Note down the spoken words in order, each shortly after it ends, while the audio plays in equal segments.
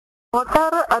What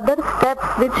are other steps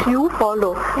which you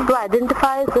follow to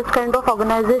identify such kind of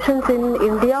organizations in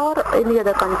India or any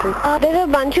other country? There are a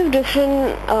bunch of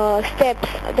different steps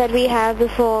that we have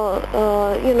before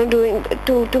doing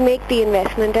to make the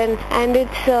investment, and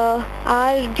it's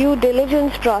our due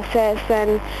diligence process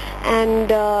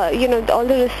and all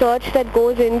the research that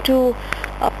goes into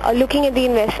looking at the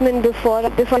investment before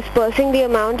dispersing the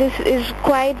amount is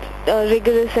quite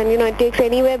rigorous, and it takes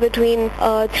anywhere between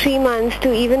 3 months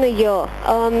to even a year.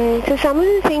 So some of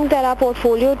the things that our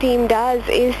portfolio team does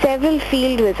is several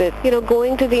field visits,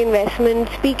 going to the investment,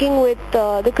 speaking with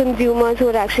the consumers who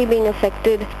are actually being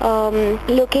affected,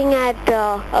 looking at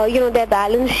their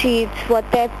balance sheets, what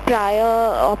their prior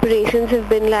operations have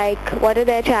been like, what are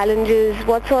their challenges,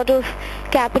 what sort of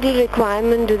capital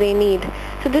requirement do they need.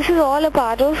 So this is all a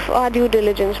part of our due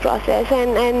diligence process,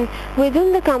 and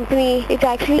within the company, it's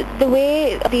actually the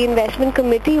way the investment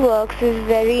committee works is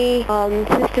very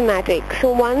systematic.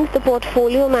 So once the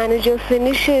portfolio manager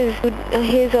finishes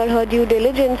his or her due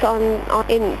diligence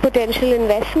in potential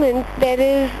investments, there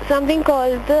is something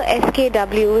called the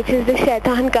SKW, which is the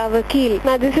Shaitan Ka Vakil.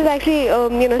 Now this is actually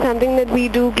something that we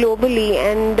do globally,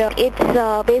 and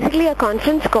it's basically a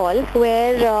conference call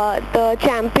where the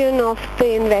champion of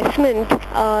the investment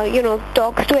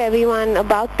talks to everyone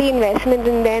about the investment,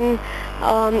 and then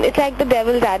it's like the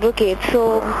devil's advocate.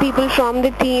 So people from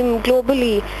the team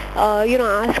globally,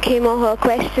 ask him or her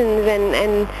questions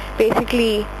and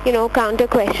basically, counter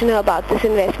question her about this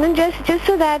investment, just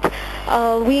so that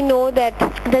we know that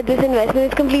this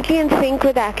investment is completely in sync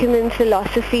with Acumen's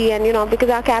philosophy, and because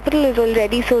our capital is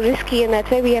already so risky, and that's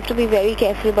why we have to be very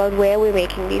careful about where we're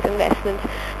making these investments.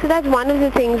 So that's one of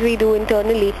the things we do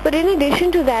internally. But in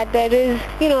addition to that, there is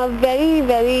a very,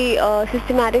 very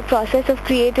systematic process of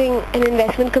creating an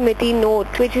investment committee note,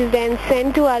 which is then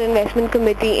sent to our investment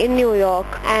committee in New York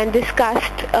and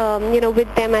discussed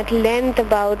with them at length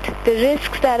about the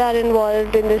risks that are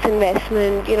involved in this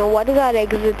investment, what is our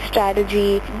exit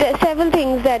strategy. There are several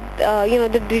things that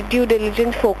the due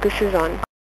diligence focuses on.